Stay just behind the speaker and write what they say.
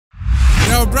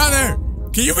Yo, brother,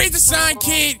 can you read the sign,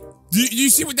 kid? Do you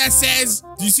see what that says?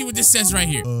 Do you see what this says right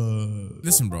here?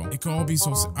 Listen, bro. It could all be so...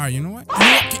 All right, you know what?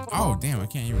 Oh, damn, I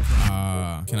can't even...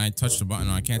 Can I touch the button?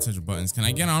 No, I can't touch the buttons. Can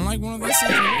I get on like one of these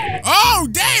things? Oh,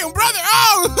 damn, brother.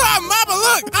 Oh, mama,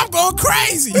 look. I'm going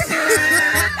crazy.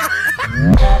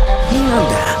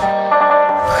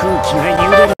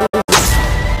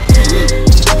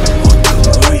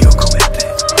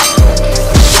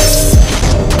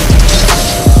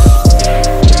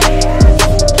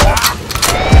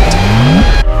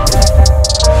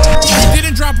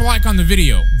 On the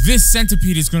video, this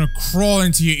centipede is gonna crawl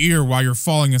into your ear while you're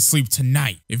falling asleep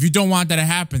tonight. If you don't want that to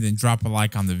happen, then drop a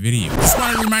like on the video. Just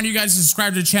wanted to remind you guys to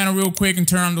subscribe to the channel real quick and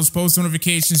turn on those post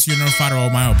notifications so you're notified of all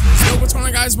my uploads. So what's going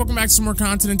on, guys? Welcome back to some more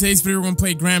content. In today's video, we're gonna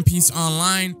play Grand Piece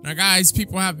Online. Now, guys,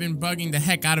 people have been bugging the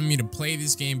heck out of me to play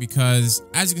this game because,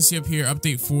 as you can see up here,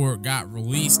 update 4 got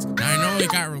released. Now, I know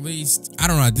it got released, I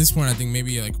don't know, at this point, I think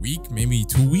maybe like a week, maybe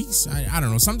 2 weeks. I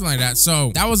don't know, something like that.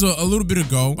 So that was a little bit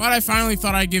ago, but I finally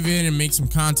thought I'd give in and make some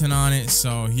content on it.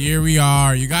 So here we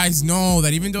are. You guys know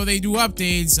that even though they do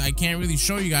updates, I can't really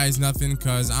show you guys nothing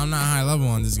because I'm not high level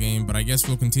on this game, but I guess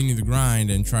we'll continue the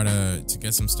grind and try to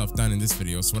get some stuff done in this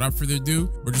video. So without further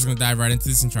ado, we're just gonna dive right into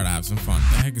this and try to have some fun.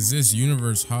 What the heck is this?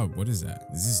 Universe Hub. What is that?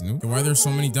 Is this new? Why are there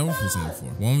so many devil fruits on the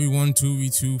floor? 1v1,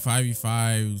 2v2,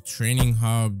 5v5, training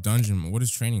hub, dungeon. What is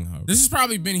training hub? This has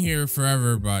probably been here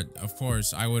forever, but of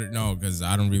course I wouldn't know because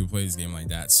I don't really play this game like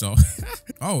that. So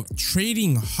oh,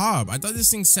 trading hub. I thought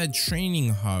this thing said training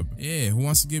hub. Yeah, who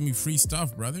wants to give me free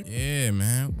stuff, brother? Yeah,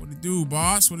 man. What it do,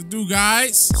 boss? What it do,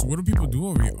 guys? So what do people do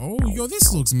over here? Oh, yo,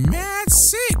 this looks mad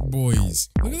sick, boys.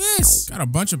 Look at this. Got a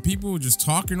bunch of people just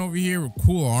talking over here with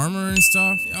cool armor and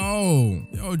stuff. Yo,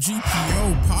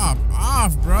 GPO pop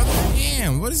off, brother.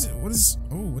 Damn, what is it?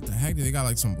 Oh, what the heck? They got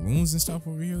like some balloons and stuff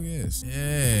over here? Look at this.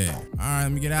 Yeah. All right,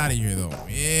 let me get out of here, though.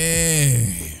 Yeah.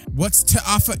 What's to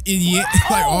offer, idiot?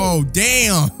 Like, oh,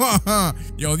 damn.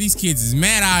 Yo, these kids is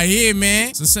mad out here,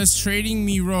 man. So it says trading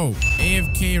me rope.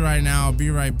 AFK right now. I'll be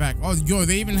right back. Oh, yo,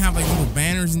 they even have like little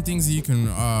banners and things that you can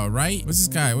write. What's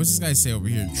this guy say over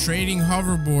here? Trading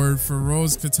hoverboard for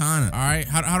Rose Katana. All right.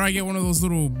 How do I get one of those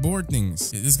little board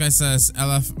things? This guy says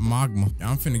LF Magma.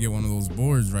 Yeah, I'm finna get one of those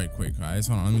boards right quick, guys.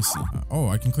 Hold on, let me see. Oh,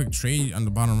 I can click trade on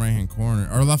the bottom right hand corner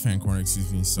or left hand corner,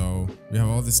 excuse me. So we have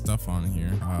all this stuff on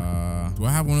here. Do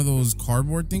I have one of those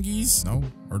cardboard thingies? No.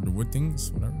 Or the wood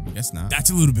things, whatever. I guess not. That's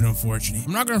a little bit unfortunate.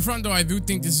 I'm not gonna front though. I do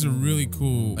think this is a really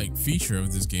cool like feature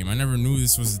of this game. I never knew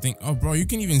this was a thing. Oh, bro, you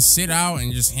can even sit out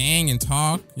and just hang and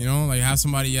talk. You know, like have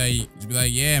somebody just be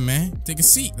like, yeah, man, take a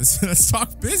seat. Let's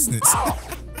talk business.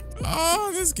 Oh,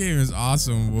 this game is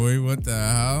awesome, boy. What the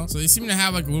hell? So they seem to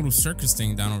have like a little circus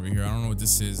thing down over here. I don't know what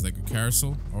this is, like a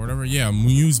carousel or whatever. Yeah,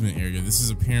 amusement area. This is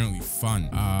apparently fun.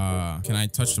 Can I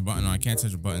touch the button? No, I can't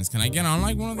touch the buttons. Can I get on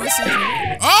like one of these things?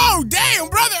 Oh, damn,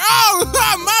 brother. Oh,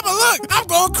 mama, look. I'm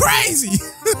going crazy.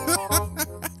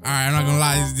 All right, I'm not gonna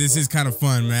lie, this is kind of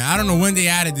fun, man. I don't know when they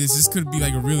added this. This could be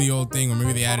like a really old thing, or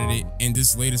maybe they added it in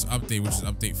this latest update, which is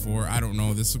update 4. I don't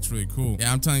know. This looks really cool.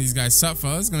 Yeah, I'm telling these guys, sup,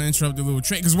 fellas. Gonna interrupt the little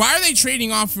trade. Because why are they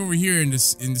trading off over here in the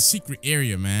secret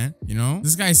area, man? You know,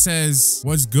 this guy says,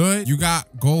 "What's good? You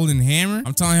got golden hammer?"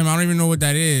 I'm telling him I don't even know what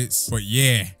that is, but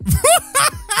yeah.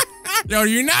 Yo,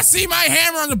 you not see my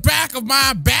hammer on the back of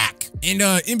my back? And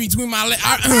in between my legs,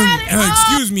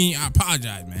 excuse me, I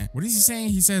apologize, man. What is he saying?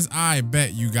 He says, "I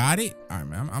bet you got it." All right,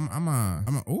 man.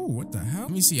 Oh, what the hell?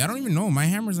 Let me see. I don't even know. My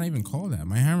hammer's not even called that.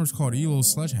 My hammer's called Elo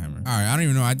Sledgehammer. All right, I don't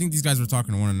even know. I think these guys were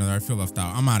talking to one another. I feel left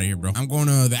out. I'm out of here, bro. I'm going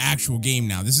to the actual game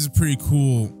now. This is a pretty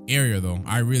cool area, though.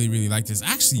 I really, really like this.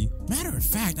 Actually, matter of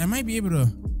fact, I might be able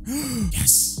to.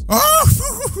 Yes.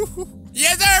 Oh,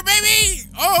 yes, sir, baby.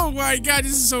 Oh my God,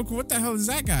 this is so cool. What the hell is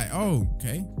that guy? Oh,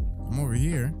 okay. I'm over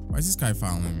here. Why is this guy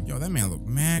following me? Yo, that man look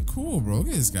mad cool, bro. Look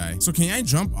at this guy. So can I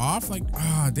jump off? Like,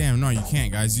 oh, damn. No, you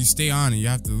can't, guys. You stay on and you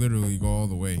have to literally go all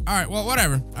the way. All right, well,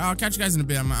 whatever. I'll catch you guys in a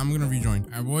bit. I'm going to rejoin.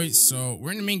 All right, boys. So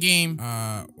we're in the main game.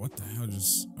 What the hell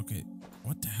okay.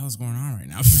 What the hell is going on right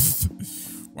now?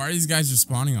 Why are these guys just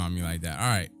spawning on me like that? All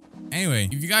right. Anyway,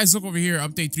 if you guys look over here,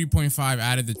 update 3.5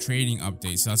 added the trading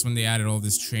update. So that's when they added all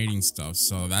this trading stuff.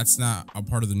 So that's not a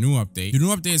part of the new update. The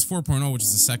new update is 4.0, which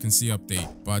is the second C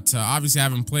update. But obviously I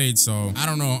haven't played, so I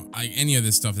don't know like any of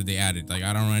this stuff that they added. Like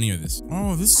I don't know any of this.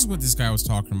 Oh, this is what this guy was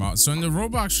talking about. So in the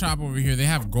Roblox shop over here, they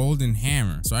have golden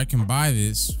hammer. So I can buy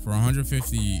this for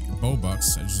 150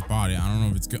 Robux. I just bought it. I don't know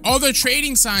if it's good. Oh, the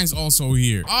trading sign's also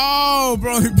here. Oh,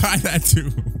 bro, let me buy that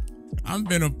too. I'm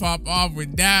gonna pop off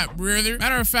with that, brother.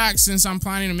 Matter of fact, since I'm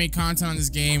planning to make content on this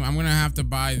game, I'm gonna have to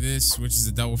buy this, which is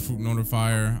a devil fruit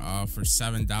notifier for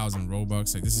 7,000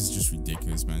 Robux. Like, this is just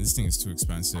ridiculous, man. This thing is too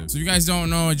expensive. So if you guys don't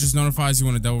know, it just notifies you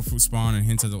when a devil fruit spawn and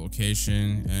hints at the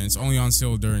location, and it's only on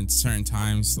sale during certain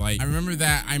times. Like, I remember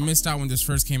that I missed out when this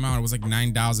first came out. It was like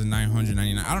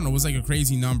 9,999. I don't know, it was like a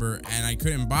crazy number, and I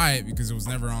couldn't buy it because it was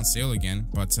never on sale again.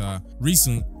 But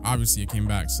recently, obviously, it came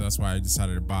back, so that's why I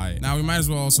decided to buy it. Now we might as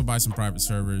well also buy some private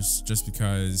servers, just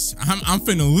because I'm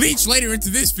finna leech later into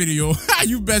this video.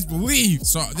 You best believe.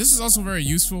 So this is also very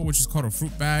useful, which is called a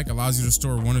fruit bag. Allows you to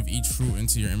store one of each fruit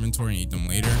into your inventory and eat them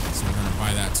later. So we're gonna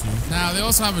buy that too. Now they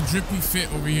also have a drippy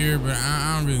fit over here, but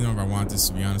I don't really know if I want this,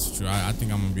 to be honest with you. I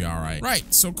think I'm gonna be all right. Right,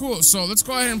 so cool. So let's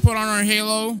go ahead and put on our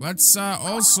halo. Let's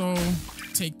also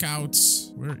take out,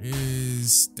 where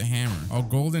is the hammer? Oh,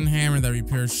 golden hammer that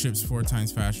repairs ships 4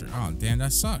 times faster. Oh, damn,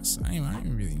 that sucks. I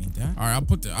didn't really need that. All right,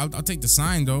 I'll take the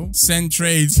sign though. Send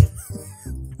trades.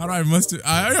 How do I must it?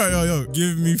 Yo,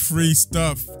 give me free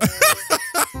stuff.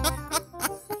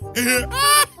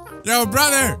 Yo,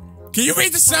 brother, can you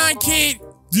read the sign, kid?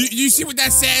 Do you see what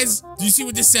that says? Do you see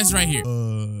what this says right here?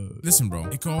 Listen, bro,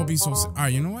 it could all be so. All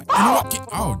right, you know what?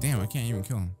 Oh, damn, I can't even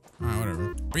kill him. All right,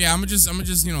 whatever. But yeah, I'm gonna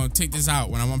just, you know, take this out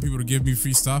when I want people to give me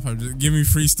free stuff. I'm just give me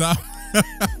free stuff.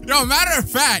 Yo, matter of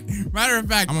fact,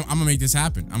 I'm gonna make this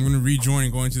happen. I'm gonna rejoin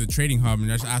and go into the trading hub and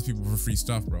just ask people for free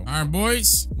stuff, bro. All right,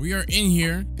 boys, we are in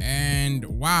here, and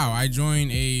wow, I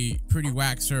joined a pretty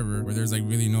whack server where there's like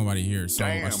really nobody here. So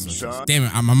damn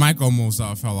it, my mic almost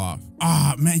fell off.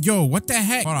 Ah, man, yo, what the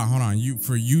heck? Hold on.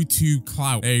 For YouTube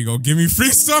clout. There you go. Give me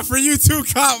free stuff for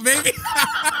YouTube clout, baby.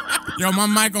 Yo, my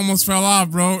mic almost fell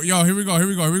off, bro. Yo, here we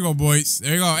go, boys.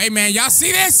 There you go. Hey, man, y'all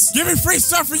see this? Give me free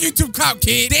stuff for YouTube clout,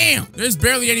 kid. Damn. There's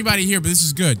barely anybody here, but this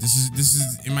is good. This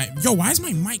is in my. Yo, why is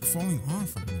my mic falling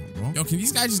off right now, bro? Yo, can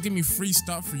these guys just give me free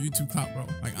stuff for YouTube clout, bro?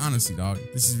 Like, honestly, dog,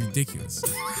 this is ridiculous.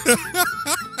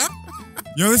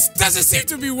 Yo, this doesn't seem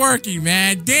to be working,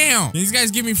 man. Damn. These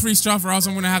guys give me free stuff, or else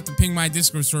I'm gonna have to ping my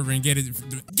Discord server and get it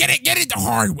the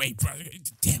hard way, bro.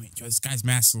 Damn it, yo, this guy's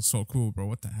mask looks so cool, bro.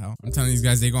 What the hell? I'm telling these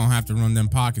guys they gonna have to run them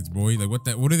pockets, boy. Like,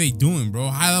 what are they doing, bro?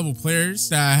 High level players?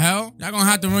 The hell? Y'all gonna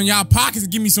have to run y'all pockets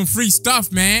and give me some free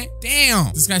stuff, man.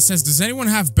 Damn. This guy says, does anyone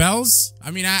have bells? I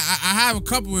mean, I have a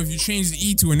couple if you change the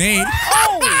E to an A.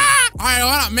 Oh! All right,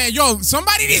 hold on, man. Yo,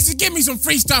 somebody needs to give me some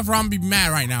free stuff or I'm gonna be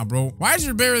mad right now, bro. Why is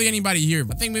there barely anybody here?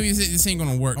 I think maybe this ain't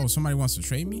gonna work. Oh, somebody wants to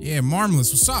trade me? Yeah,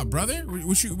 Marvelous. What's up, brother?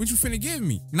 What you finna give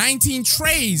me? 19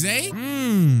 trays, eh?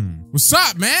 What's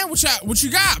up, man? What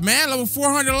you got, man? Level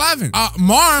 411.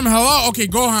 Marm, hello? Okay,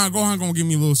 Gohan gonna give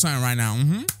me a little something right now.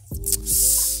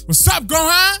 What's up,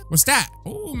 Gohan? What's that?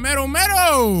 Oh, meadow.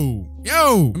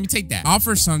 Yo, let me take that.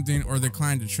 Offer something or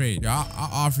decline to trade. Yo, I'll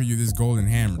offer you this golden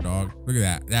hammer, dog. Look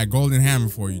at that golden hammer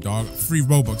for you, dog. Free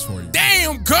Robux for you.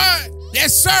 Damn, cut.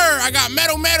 Yes, sir. I got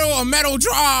metal, a metal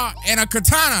draw, and a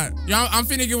katana. Yo, I'm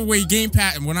finna give away Game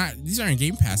Pass. These aren't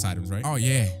Game Pass items, right? Oh,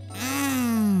 yeah.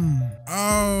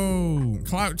 Oh,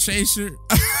 clout chaser.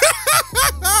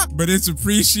 But it's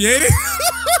appreciated.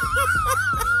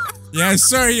 Yes,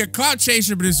 sir. You're a clout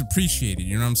chaser, but it's appreciated.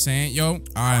 You know what I'm saying? Yo, all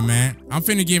right, man. I'm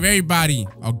finna give everybody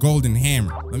a golden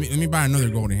hammer. Let me buy another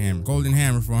golden hammer. Golden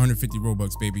hammer for 150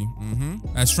 Robux, baby.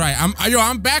 That's right.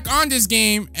 I'm back on this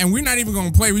game, and we're not even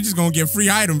gonna play. We're just gonna get free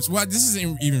items. Well, this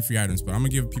isn't even free items, but I'm gonna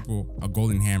give people a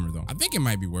golden hammer, though. I think it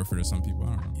might be worth it to some people.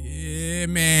 I don't know. Yeah,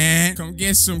 man. Come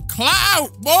get some clout,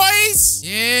 boys.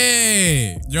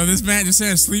 Yeah. Yo, this man just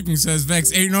said sleeping says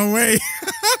Vex. Ain't no way.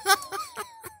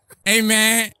 Hey,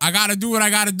 man, I gotta do what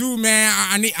I gotta do, man.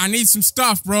 I need some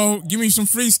stuff, bro. Give me some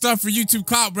free stuff for YouTube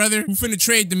clout, brother. Who finna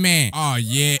trade the man? Oh,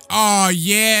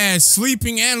 yeah.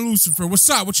 Sleeping and Lucifer. What's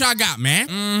up? What y'all got,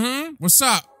 man? What's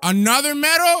up? Another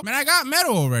metal? Man, I got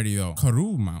metal already, though.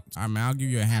 Karoo mount. All right, man, I'll give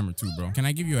you a hammer, too, bro. Can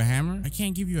I give you a hammer? I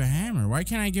can't give you a hammer. Why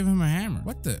can't I give him a hammer?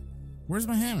 What the? Where's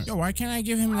my hammer? Yo, why can't I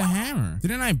give him the hammer?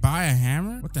 Didn't I buy a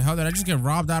hammer? What the hell? Did I just get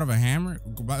robbed out of a hammer?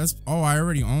 Oh, I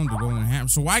already owned the golden hammer.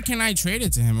 So why can't I trade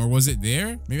it to him? Or was it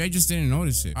there? Maybe I just didn't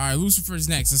notice it. All right, Lucifer's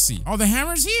next. Let's see. Oh, the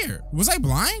hammer's here. Was I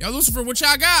blind? Yo, Lucifer, what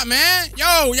y'all got, man? Yo,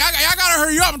 y'all gotta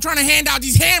hurry up. I'm trying to hand out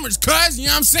these hammers, cuz. You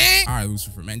know what I'm saying? All right,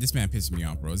 Lucifer, man. This man pissed me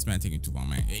off, bro. This man taking too long,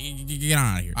 man. Get on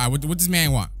out of here. All right, what this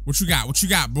man want? What you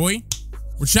got, boy?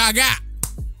 What y'all got?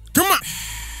 Come on.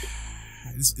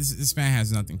 This man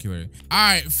has nothing killer. All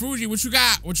right, Fuji, what you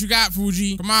got? What you got,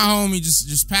 Fuji? Come on, homie.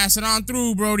 Just pass it on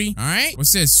through, Brody. All right.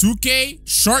 What's this? Suke,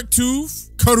 Shark Tooth,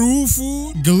 Karoo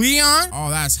food, Galeon. Oh,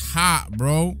 that's hot,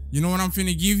 bro. You know what I'm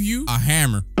finna give you? A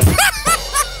hammer.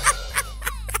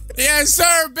 Yes,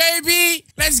 sir, baby.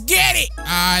 Let's get it.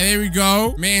 There we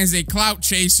go. Man's a clout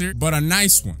chaser, but a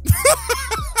nice one.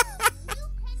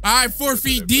 All right, 4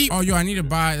 feet deep. Oh, yo, I need to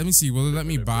buy. Let me see. Will it let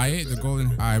me buy it? The golden.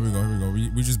 All right, here we go. Here we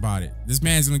go. We just bought it. This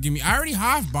man's gonna give me. I already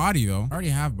have body though. I already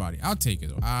have body. I'll take it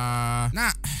though. Nah.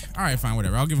 All right, fine,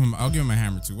 whatever. I'll give him a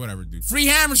hammer too. Whatever, dude. Free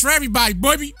hammers for everybody,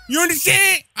 baby. You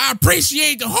understand? I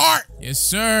appreciate the heart. Yes,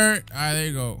 sir. All right, there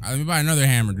you go. All right, let me buy another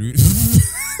hammer, dude.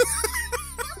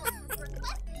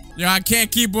 Yo, I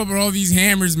can't keep up with all these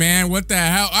hammers, man. What the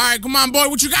hell? All right, come on, boy.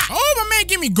 What you got? Oh, my man,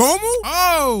 give me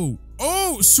Gomu.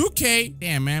 Oh, Suke.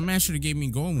 Damn, man should have gave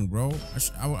me Gomu, bro.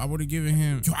 I would have given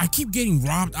him. Yo, I keep getting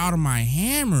robbed out of my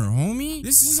hammer, homie.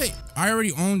 This is I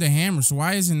already owned the hammer, so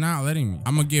why is it not letting me?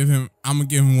 I'm gonna give him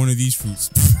one of these fruits.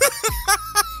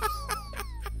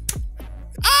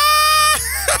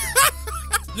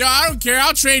 Yo, I don't care.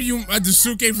 I'll trade you the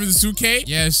Suke for the Suke.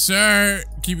 Yes, sir.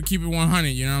 Keep it 100.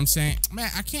 You know what I'm saying? Man,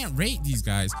 I can't rate these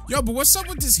guys. Yo, but what's up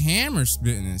with this hammer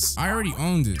business? I already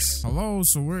own this. Hello,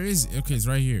 so where is it? Okay, it's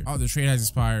right here. Oh, the trade has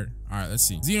expired. All right, let's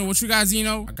see. Zeno, what you got,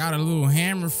 Zeno? I got a little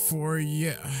hammer for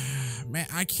you. Man,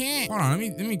 I can't. Hold on,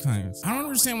 let me claim this. I don't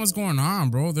understand what's going on,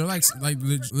 bro. They're like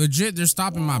legit, they're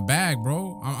stopping my bag,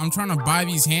 bro. I'm trying to buy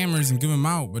these hammers and give them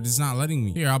out, but it's not letting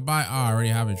me. Here, I'll buy. Oh, I already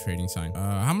have a trading sign.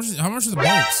 How much are the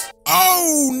bolts?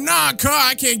 Oh, nah, car.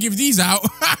 I can't give these out.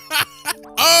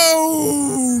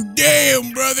 Oh,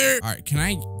 damn, brother. All right, can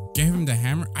I give him the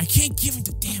hammer? I can't give him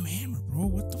the damn hammer, bro.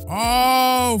 What the?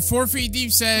 Oh, 4 feet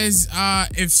deep says,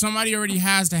 if somebody already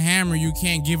has the hammer, you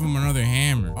can't give him another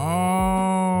hammer.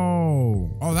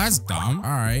 Oh, that's dumb.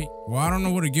 All right. Well, I don't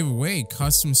know what to give away.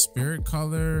 Custom spirit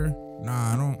color.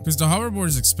 Nah, I don't. Because the hoverboard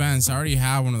is expense. I already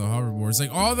have one of the hoverboards.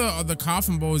 Like, all the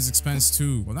coffin bow is expense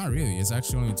too. Well, not really. It's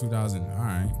actually only 2,000. All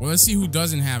right. Well, let's see who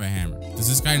doesn't have a hammer. Does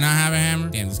this guy not have a hammer?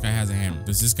 Damn, this guy has a hammer.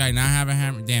 Does this guy not have a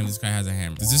hammer? Damn, this guy has a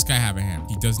hammer. Does this guy have a hammer?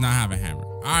 He does not have a hammer.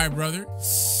 All right, brother.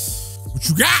 What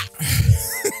you got?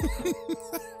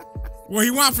 What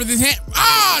he want for this hand?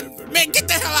 Oh, man, get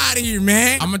the hell out of here,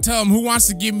 man. I'm gonna tell him who wants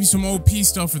to give me some OP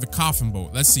stuff for the coffin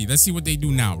boat. Let's see what they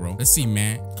do now, bro. Let's see,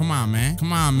 man. Come on,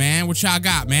 man. What y'all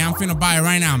got, man? I'm finna buy it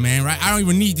right now, man, right? I don't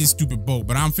even need this stupid boat,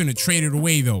 but I'm finna trade it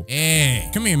away, though.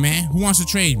 Yeah, come here, man. Who wants to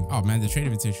trade? Oh, man, the trade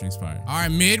invitation expired. All right,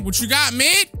 Mid, what you got,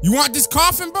 Mid? You want this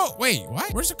coffin boat? Wait,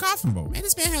 what? Where's the coffin boat? Man,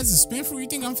 this man has a spin fruit. You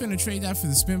think I'm finna trade that for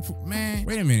the spin fruit? Man,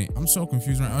 wait a minute. I'm so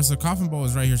confused right now. Oh, so the coffin boat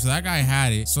is right here. So that guy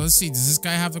had it. So let's see. Does this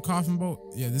guy have the coffin boat?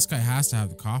 Yeah, this guy has to have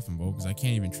the coffin boat because I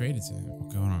can't even trade it to him.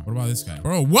 Okay, hold on. What about this guy?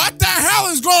 Bro, what the hell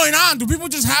is going on? Do people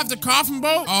just have the coffin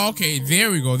boat? Oh, okay,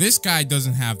 there we go. This guy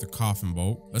doesn't have the coffin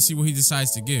boat. Let's see what he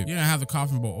decides to give. You don't have the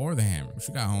coffin boat or the hammer. What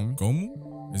you got, homie?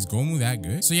 Gomu? Is Gomu that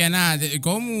good? So yeah, nah,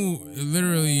 Gomu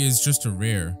literally is just a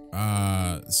rare.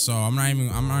 So I'm not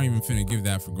even finna give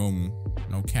that for Gomu.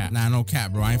 No cap. Nah, no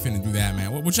cap, bro. I ain't finna do that,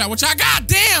 man. What y'all got?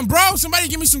 Damn, bro. Somebody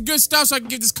give me some good stuff so I can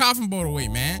give this coffin boat away,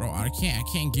 man. Bro, I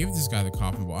can't give this guy the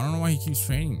coffin boat. I don't know why he keeps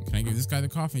trading. Can I give this guy the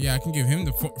coffin? Yeah, I can give him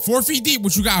the 4 feet deep.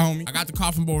 What you got, homie? I got the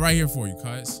coffin boat right here for you,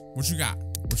 cuz. What you got?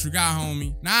 What you got,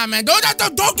 homie? Nah, man.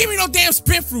 Don't give me no damn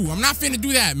spit fruit. I'm not finna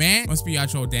do that, man. Must be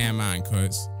out your damn mind,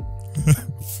 cuz.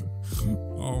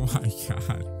 Oh my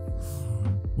god.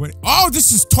 What? Oh,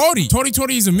 this is Tori.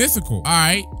 Tori is a mythical. All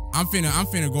right. I'm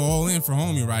finna go all in for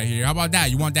homie right here. How about that?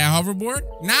 You want that hoverboard?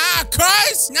 Nah,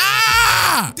 cuz.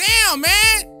 Nah. Damn,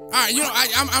 man. All right, you know,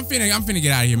 I'm finna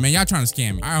get out of here, man. Y'all trying to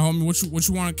scam me. All right, homie, what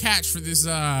you want to catch for this,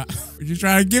 what you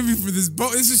trying to give me for this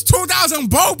boat? This is 2,000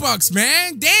 Robux,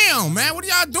 man. Damn, man, what are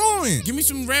y'all doing? Give me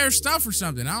some rare stuff or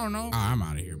something. I don't know. All right, I'm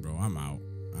out of here, bro. I'm out,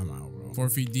 bro. 4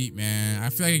 feet deep, man. I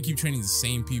feel like I keep training the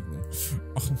same people.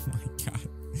 Oh my god.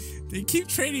 They keep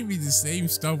trading me the same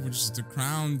stuff, which is the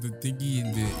crown, the thingy,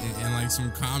 and like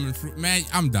some common fruit. Man,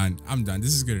 I'm done.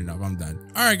 This is good enough. I'm done.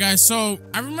 All right, guys. So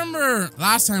I remember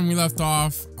last time we left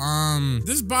off,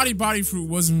 this body fruit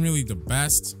wasn't really the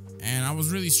best. And I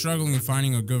was really struggling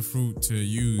finding a good fruit to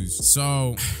use.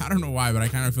 So I don't know why, but I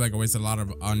kind of feel like I wasted a lot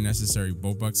of unnecessary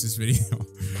Robux this video.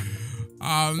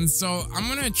 So I'm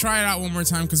gonna try it out one more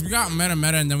time because we got meta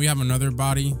and then we have another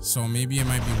body, so maybe it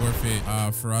might be worth it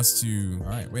for us to.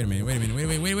 All right, wait a minute. All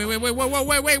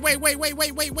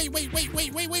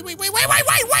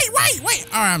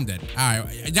right, I'm dead. All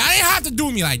right, y'all didn't have to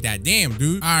do me like that. Damn,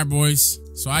 dude. All right, boys.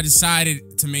 So I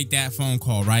decided to make that phone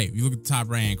call. Right, you look at the top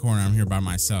right hand corner. I'm here by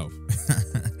myself.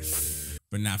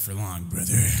 But not for long,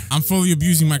 brother. I'm fully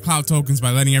abusing my clout tokens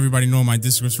by letting everybody know my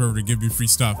Discord server to give me free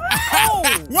stuff.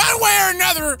 One way or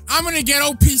another, I'm gonna get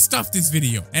OP stuff this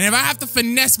video. And if I have to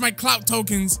finesse my clout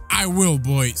tokens, I will,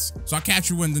 boys. So I'll catch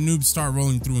you when the noobs start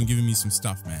rolling through and giving me some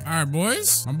stuff, man. All right,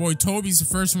 boys. My boy Toby's the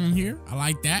first one here. I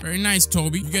like that. Very nice,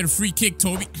 Toby. You get a free kick,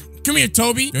 Toby. Come here,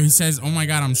 Toby. Yo, he says, oh my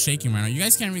God, I'm shaking right now. You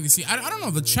guys can't really see. I don't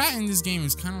know. The chat in this game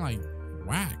is kind of like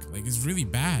whack. Like, it's really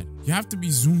bad. You have to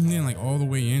be zoomed in like all the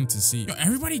way in to see. Yo,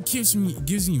 everybody gives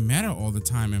me meta all the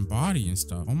time and body and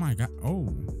stuff. Oh my God. Oh.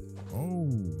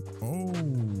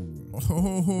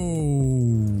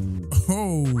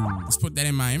 Let's put that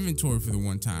in my inventory for the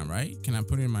one time, right? Can I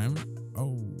put it in my inventory?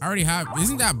 Oh, I already have.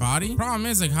 Isn't that body? Problem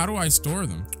is, like, how do I store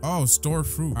them? Oh, store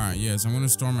fruit. All right, yes, I'm gonna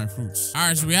store my fruits. All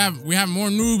right, so we have more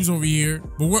noobs over here,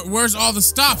 but where's all the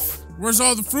stuff? Where's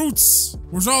all the fruits?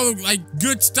 Where's all the, like,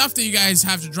 good stuff that you guys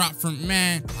have to drop from?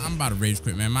 Man, I'm about to rage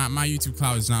quit, man. My YouTube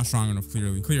clout is not strong enough,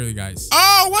 clearly, guys.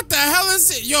 Oh, what the hell is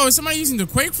it? Yo, is somebody using the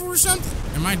Quake fruit or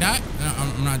something? Am I dead? No,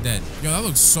 I'm not dead. Yo, that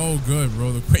looks so good,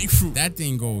 bro. The Quake fruit, that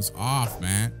thing goes off,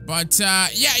 man. But, yeah,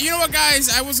 you know what,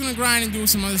 guys? I was gonna grind and do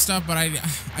some other stuff, but I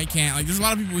can't. Like, there's a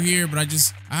lot of people here, but I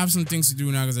have some things to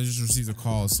do now because I just received a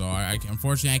call. So,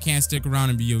 unfortunately, I can't stick around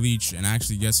and be a leech and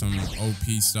actually get some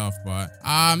OP stuff. But,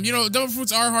 you know, double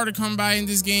fruits are hard to come by in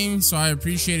this game, so I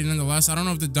appreciate it nonetheless. I don't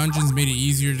know if the dungeons made it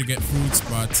easier to get fruits,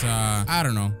 but I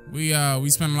don't know. We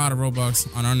spent a lot of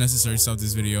Robux on unnecessary stuff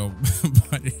this video,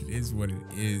 but it is what it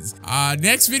is.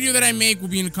 Next video that I make will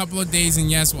be in a couple of days,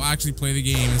 and yes, we'll actually play the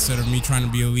game instead of me trying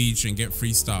to be a leech and get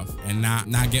free stuff and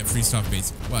not get free stuff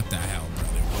basically. What the hell, brother?